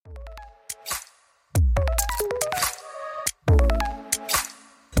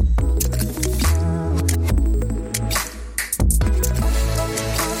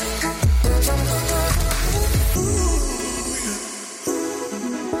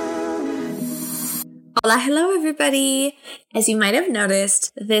Hola, hello everybody! As you might have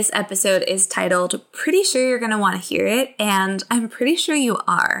noticed, this episode is titled Pretty Sure You're Gonna Want to Hear It, and I'm pretty sure you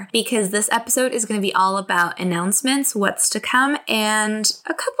are, because this episode is going to be all about announcements, what's to come, and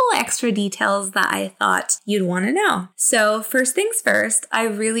a couple extra details that I thought you'd want to know. So first things first, I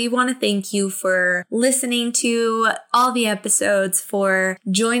really want to thank you for listening to all the episodes, for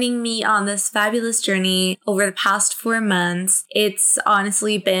joining me on this fabulous journey over the past 4 months. It's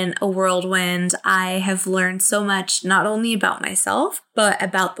honestly been a whirlwind. I have learned so much, not only about myself, but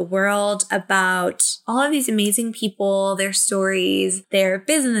about the world, about all of these amazing people, their stories, their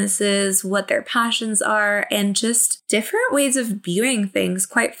businesses, what their passions are, and just different ways of viewing things,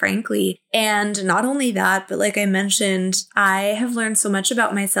 quite frankly. And not only that, but like I mentioned, I have learned so much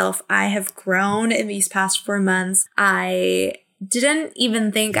about myself. I have grown in these past 4 months. I didn't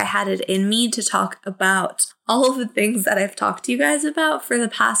even think I had it in me to talk about all of the things that I've talked to you guys about for the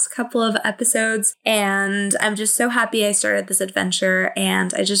past couple of episodes. And I'm just so happy I started this adventure.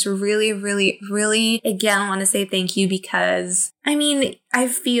 And I just really, again, want to say thank you because, I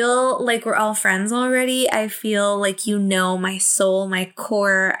feel like we're all friends already. I feel like you know my soul, my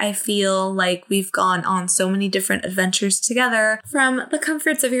core. I feel like we've gone on so many different adventures together from the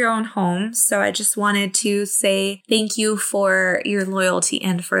comforts of your own home. So I just wanted to say thank you for your loyalty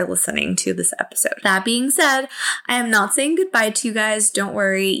and for listening to this episode. That being said, I am not saying goodbye to you guys. Don't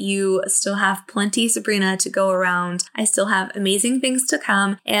worry. You still have plenty Sabrina to go around. I still have amazing things to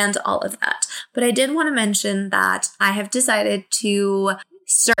come and all of that. But I did want to mention that I have decided to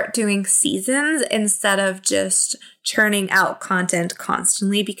start doing seasons instead of just churning out content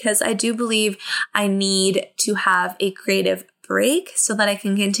constantly, because I do believe I need to have a creative break so that I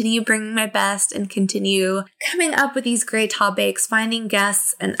can continue bringing my best and continue coming up with these great topics, finding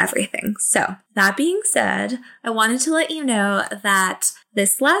guests and everything. So that being said, I wanted to let you know that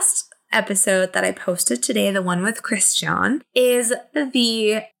this last episode that I posted today, the one with Christian, is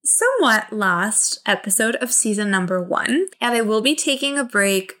the somewhat last episode of season number 1. And I will be taking a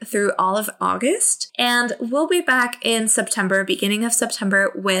break through all of August. And we'll be back in September, beginning of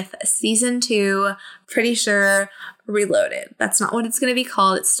September, with season 2, Pretty Sure Reloaded. That's not what it's going to be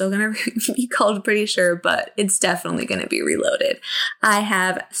called. It's still going to be called Pretty Sure, but it's definitely going to be reloaded. I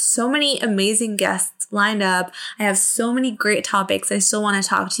have so many amazing guests lined up. I have so many great topics I still want to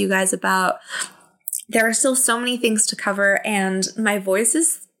talk to you guys about. There are still so many things to cover, and my voice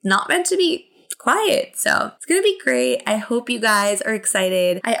is not meant to be quiet. So it's going to be great. I hope you guys are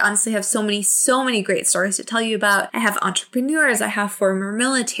excited. I honestly have so many great stories to tell you about. I have entrepreneurs. I have former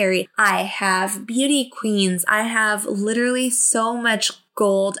military. I have beauty queens. I have literally so much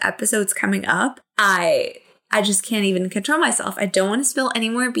gold episodes coming up. I just can't even control myself. I don't want to spill any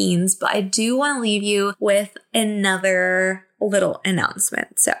more beans, but I do want to leave you with another little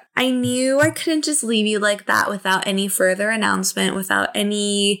announcement. So I knew I couldn't just leave you like that without any further announcement, without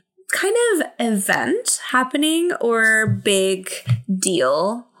any kind of event happening or big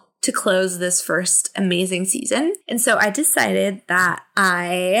deal to close this first amazing season. And so I decided that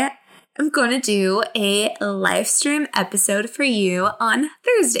I am going to do a live stream episode for you on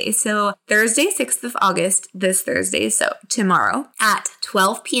Thursday. So Thursday, 6th of August, this Thursday, so tomorrow at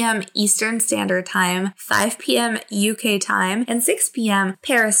 12 p.m. Eastern Standard Time, 5 p.m. UK time, and 6 p.m.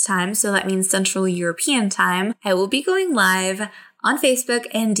 Paris time. So that means Central European time. I will be going live on Facebook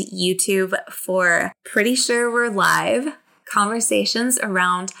and YouTube for Pretty Sure We're Live, conversations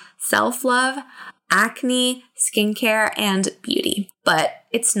around self-love, acne, skincare, and beauty. But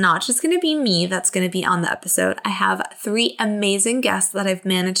it's not just going to be me that's going to be on the episode. I have 3 amazing guests that I've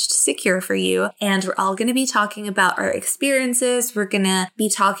managed to secure for you, and we're all going to be talking about our experiences. We're going to be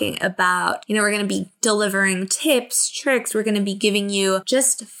talking about, we're going to be delivering tips, tricks. We're going to be giving you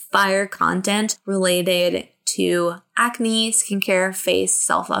just fire content related to acne, skincare, face,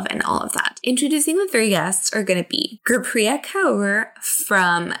 self-love, and all of that. Introducing the 3 guests are going to be Gurpriya Kaur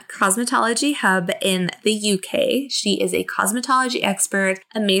from Cosmetology Hub in the UK. She is a cosmetology expert,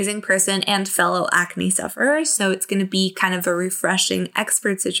 amazing person, and fellow acne sufferer. So it's going to be kind of a refreshing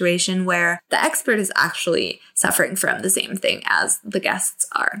expert situation where the expert is actually suffering from the same thing as the guests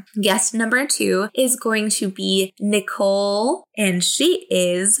are. Guest number 2 is going to be Nicole, and she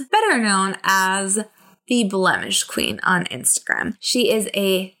is better known as the Blemish Queen on Instagram. She is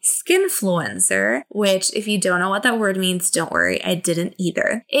a skinfluencer, which if you don't know what that word means, don't worry, I didn't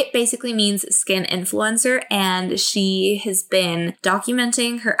either. It basically means skin influencer, and she has been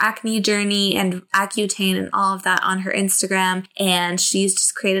documenting her acne journey and Accutane and all of that on her Instagram, and she's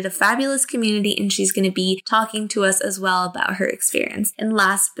just created a fabulous community, and she's going to be talking to us as well about her experience. And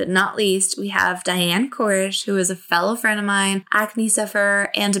last but not least, we have Diane Korish, who is a fellow friend of mine, acne sufferer,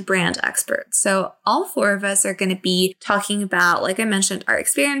 and a brand expert. So all four of us are going to be talking about, like I mentioned, our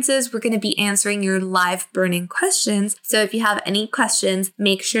experiences. We're going to be answering your live burning questions. So if you have any questions,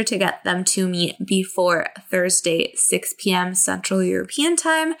 make sure to get them to me before Thursday, 6 p.m. Central European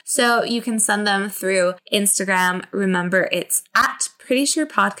time. So you can send them through Instagram. Remember, it's at Pretty Sure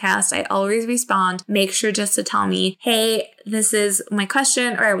Podcast. I always respond. Make sure just to tell me, hey, this is my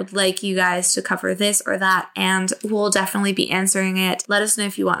question, or I would like you guys to cover this or that, and we'll definitely be answering it. Let us know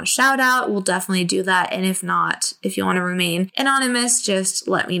if you want a shout out. We'll definitely do that. And if not, if you want to remain anonymous, just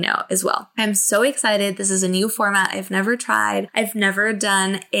let me know as well. I'm so excited. This is a new format I've never tried. I've never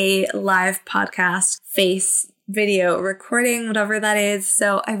done a live podcast video recording, whatever that is.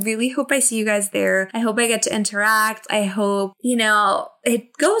 So I really hope I see you guys there. I hope I get to interact. I hope,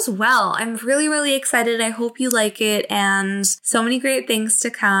 it goes well. I'm really, really excited. I hope you like it, and so many great things to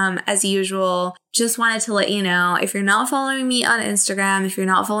come as usual. Just wanted to let you know, if you're not following me on Instagram, if you're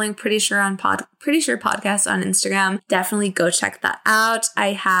not following Pretty Sure Podcast on Instagram, definitely go check that out.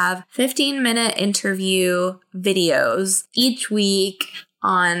 I have 15-minute interview videos each week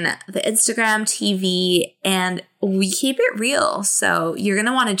on the Instagram TV, and we keep it real. So you're going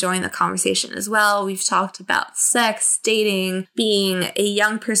to want to join the conversation as well. We've talked about sex, dating, being a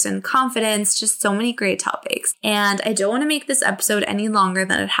young person, confidence, just so many great topics. And I don't want to make this episode any longer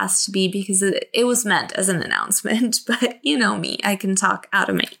than it has to be, because it was meant as an announcement, but you know me, I can talk out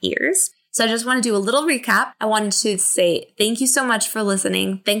of my ears. So I just want to do a little recap. I wanted to say thank you so much for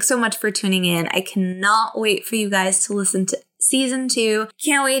listening. Thanks so much for tuning in. I cannot wait for you guys to listen to season 2.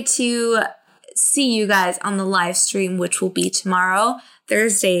 Can't wait to see you guys on the live stream, which will be tomorrow,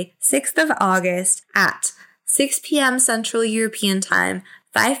 Thursday, 6th of August at 6 p.m. Central European Time,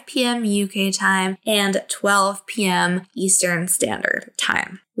 5 p.m. UK time, and 12 p.m. Eastern Standard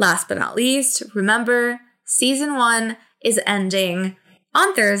Time. Last but not least, remember, season 1 is ending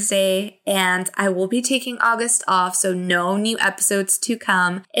on Thursday, and I will be taking August off, so no new episodes to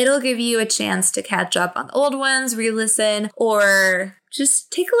come. It'll give you a chance to catch up on old ones, re-listen, or just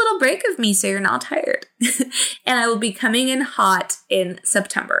take a little break of me so you're not tired. And I will be coming in hot in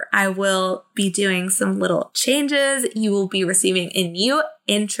September. I will be doing some little changes. You will be receiving a new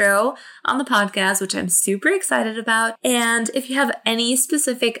intro on the podcast, which I'm super excited about. And if you have any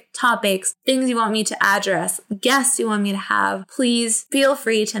specific topics, things you want me to address, guests you want me to have, please feel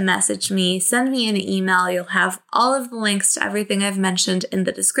free to message me. Send me an email. You'll have all of the links to everything I've mentioned in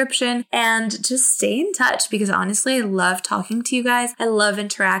the description. And just stay in touch, because honestly, I love talking to you guys. I love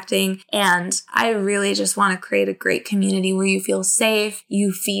interacting, and I really just want to create a great community where you feel safe,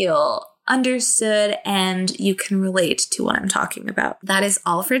 you feel understood, and you can relate to what I'm talking about. That is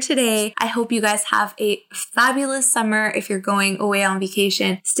all for today. I hope you guys have a fabulous summer. If you're going away on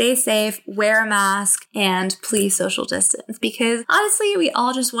vacation, stay safe, wear a mask, and please social distance, because honestly, we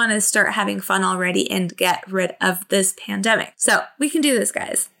all just want to start having fun already and get rid of this pandemic. So we can do this,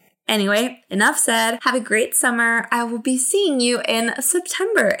 guys. Anyway, enough said. Have a great summer. I will be seeing you in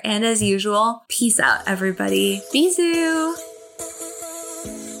September. And as usual, peace out, everybody. Bisous.